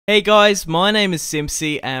Hey guys, my name is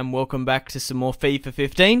Simpzy and welcome back to some more FIFA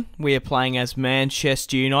 15. We are playing as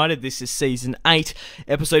Manchester United. This is Season 8,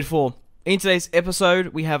 Episode 4. In today's episode,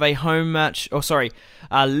 we have a home match,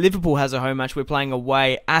 Liverpool has a home match. We're playing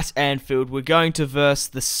away at Anfield. We're going to verse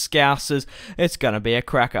the Scousers. It's going to be a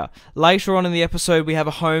cracker. Later on in the episode, we have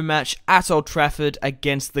a home match at Old Trafford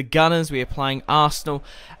against the Gunners. We are playing Arsenal.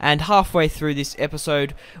 And halfway through this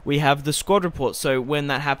episode, we have the squad report. So when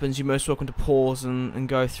that happens, you're most welcome to pause and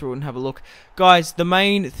go through it and have a look. Guys, the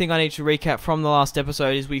main thing I need to recap from the last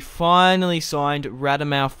episode is we finally signed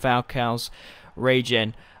Radamel Falcao's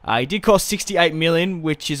regen. He did cost 68 million,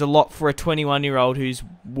 which is a lot for a 21-year-old who's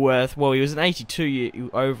worth, well, he was an 82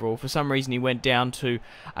 overall. For some reason, he went down to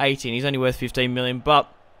 18. He's only worth 15 million,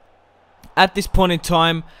 but at this point in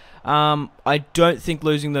time, I don't think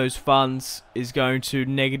losing those funds is going to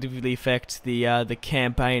negatively affect the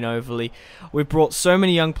campaign overly. We've brought so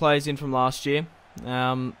many young players in from last year,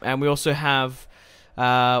 and we also have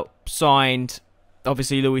signed,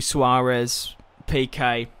 obviously, Luis Suarez,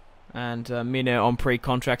 PK, and Minna on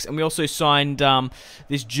pre-contracts, and we also signed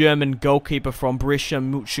this German goalkeeper from Borussia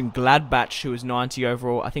Mönchengladbach who was 90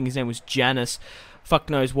 overall. I think his name was Janus.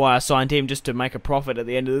 Fuck knows why I signed him, just to make a profit at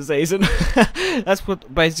the end of the season.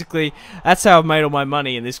 That's how I've made all my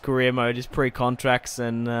money in this career mode, is pre-contracts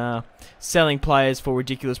and selling players for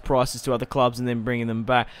ridiculous prices to other clubs and then bringing them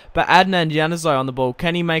back. But Adnan Januzaj on the ball,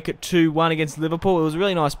 can he make it 2-1 against Liverpool? It was a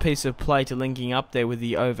really nice piece of play to linking up there with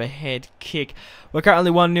the overhead kick. We're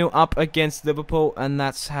currently 1-0 up against Liverpool, and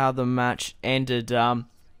that's how the match ended.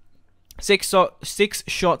 6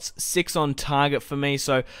 shots, 6 on target for me,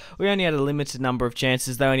 so we only had a limited number of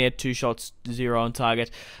chances. They only had 2 shots, 0 on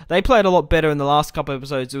target. They played a lot better in the last couple of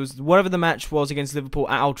episodes. It was whatever the match was against Liverpool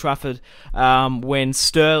at Old Trafford, when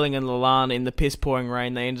Sterling and Lallana, in the piss-pouring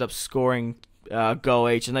rain, they ended up scoring a goal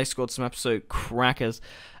each, and they scored some absolute crackers.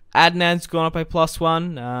 Adnan's gone up a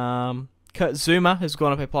 +1. Kurt Zuma has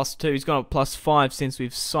gone up a +2. He's gone up +5 since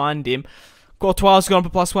we've signed him. Courtois has gone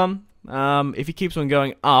up a +1. If he keeps on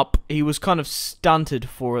going up, he was kind of stunted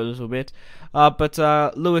for a little bit. But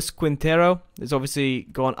Luis Quintero has obviously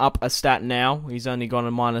gone up a stat now. He's only gone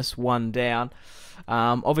a -1 down.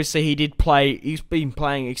 Obviously, he's been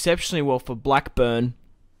playing exceptionally well for Blackburn.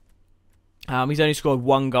 He's only scored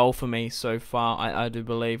 1 goal for me so far, I do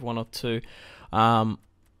believe, 1 or 2.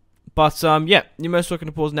 Yeah, you're most welcome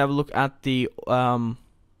to pause and have a look at the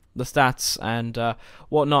stats and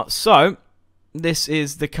whatnot. So this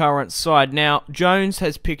is the current side. Now, Jones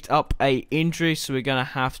has picked up a injury, so we're going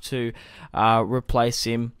to have to replace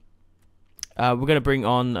him. We're going to bring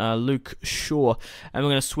on Luke Shaw, and we're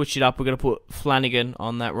going to switch it up. We're going to put Flanagan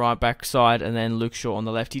on that right back side, and then Luke Shaw on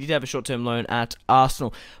the left. He did have a short-term loan at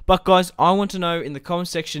Arsenal. But, guys, I want to know in the comment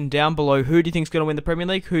section down below, who do you think is going to win the Premier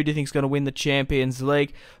League? Who do you think is going to win the Champions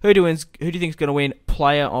League? Who do you think is going to win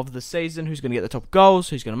Player of the Season? Who's going to get the top goals?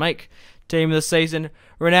 Who's going to make Team of the Season?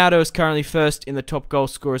 Ronaldo is currently first in the top goal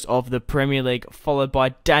scorers of the Premier League, followed by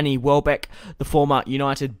Danny Welbeck, the former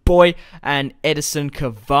United boy, and Edison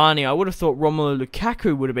Cavani. I would have thought Romelu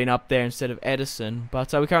Lukaku would have been up there instead of Edison,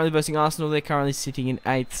 but we're currently versing Arsenal. They're currently sitting in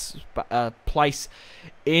 8th place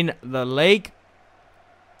in the league.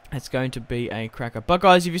 It's going to be a cracker. But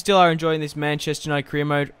guys, if you still are enjoying this Manchester United career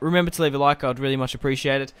mode, remember to leave a like. I'd really much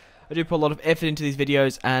appreciate it. I do put a lot of effort into these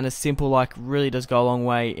videos, and a simple like really does go a long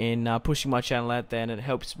way in pushing my channel out there, and it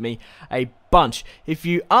helps me a bunch. If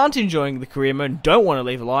you aren't enjoying the career mode and don't want to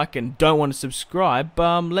leave a like and don't want to subscribe,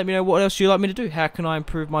 let me know what else you'd like me to do. How can I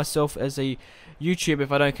improve myself as a YouTuber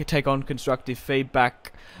if I don't take on constructive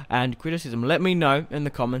feedback and criticism? Let me know in the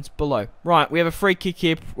comments below. Right, we have a free kick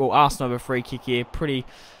here. Well, Arsenal have a free kick here.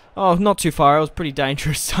 Oh, not too far. It was a pretty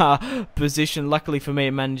dangerous position. Luckily for me,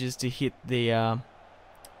 it manages to hit the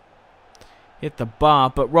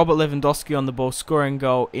bar, but Robert Lewandowski on the ball, scoring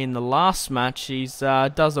goal in the last match. He's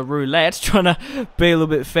does a roulette, trying to be a little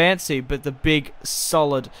bit fancy, but the big,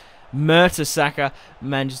 solid Mertesacker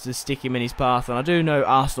manages to stick him in his path. And I do know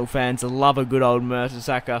Arsenal fans love a good old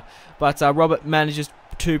Mertesacker, but Robert manages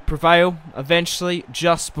to prevail eventually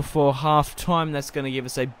just before half-time. That's going to give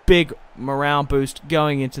us a big morale boost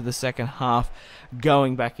going into the second half,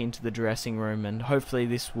 going back into the dressing room, and hopefully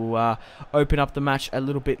this will open up the match a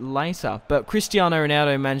little bit later. But Cristiano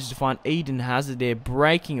Ronaldo manages to find Eden Hazard there,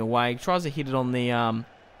 breaking away. He tries to hit it on the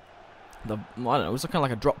I don't know, it was kind of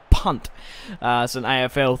like a drop punt. It's an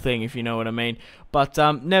AFL thing, if you know what I mean. But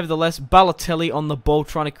nevertheless, Balotelli on the ball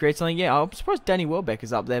trying to create something. Yeah, I'm surprised Danny Welbeck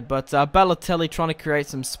is up there, but Balotelli trying to create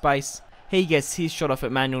some space, He gets his shot off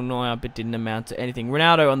at Manuel Neuer, but didn't amount to anything.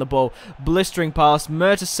 Ronaldo on the ball, blistering pass.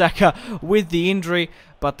 Mertesacker with the injury,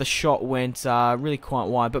 but the shot went really quite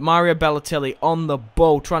wide. But Mario Balotelli on the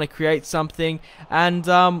ball, trying to create something. And,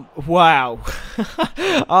 wow.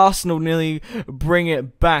 Arsenal nearly bring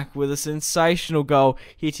it back with a sensational goal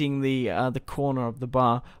hitting the corner of the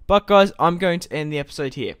bar. But, guys, I'm going to end the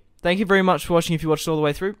episode here. Thank you very much for watching. If you watched all the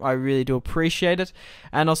way through, I really do appreciate it.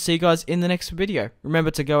 And I'll see you guys in the next video.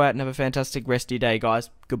 Remember to go out and have a fantastic rest of your day,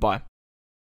 guys. Goodbye.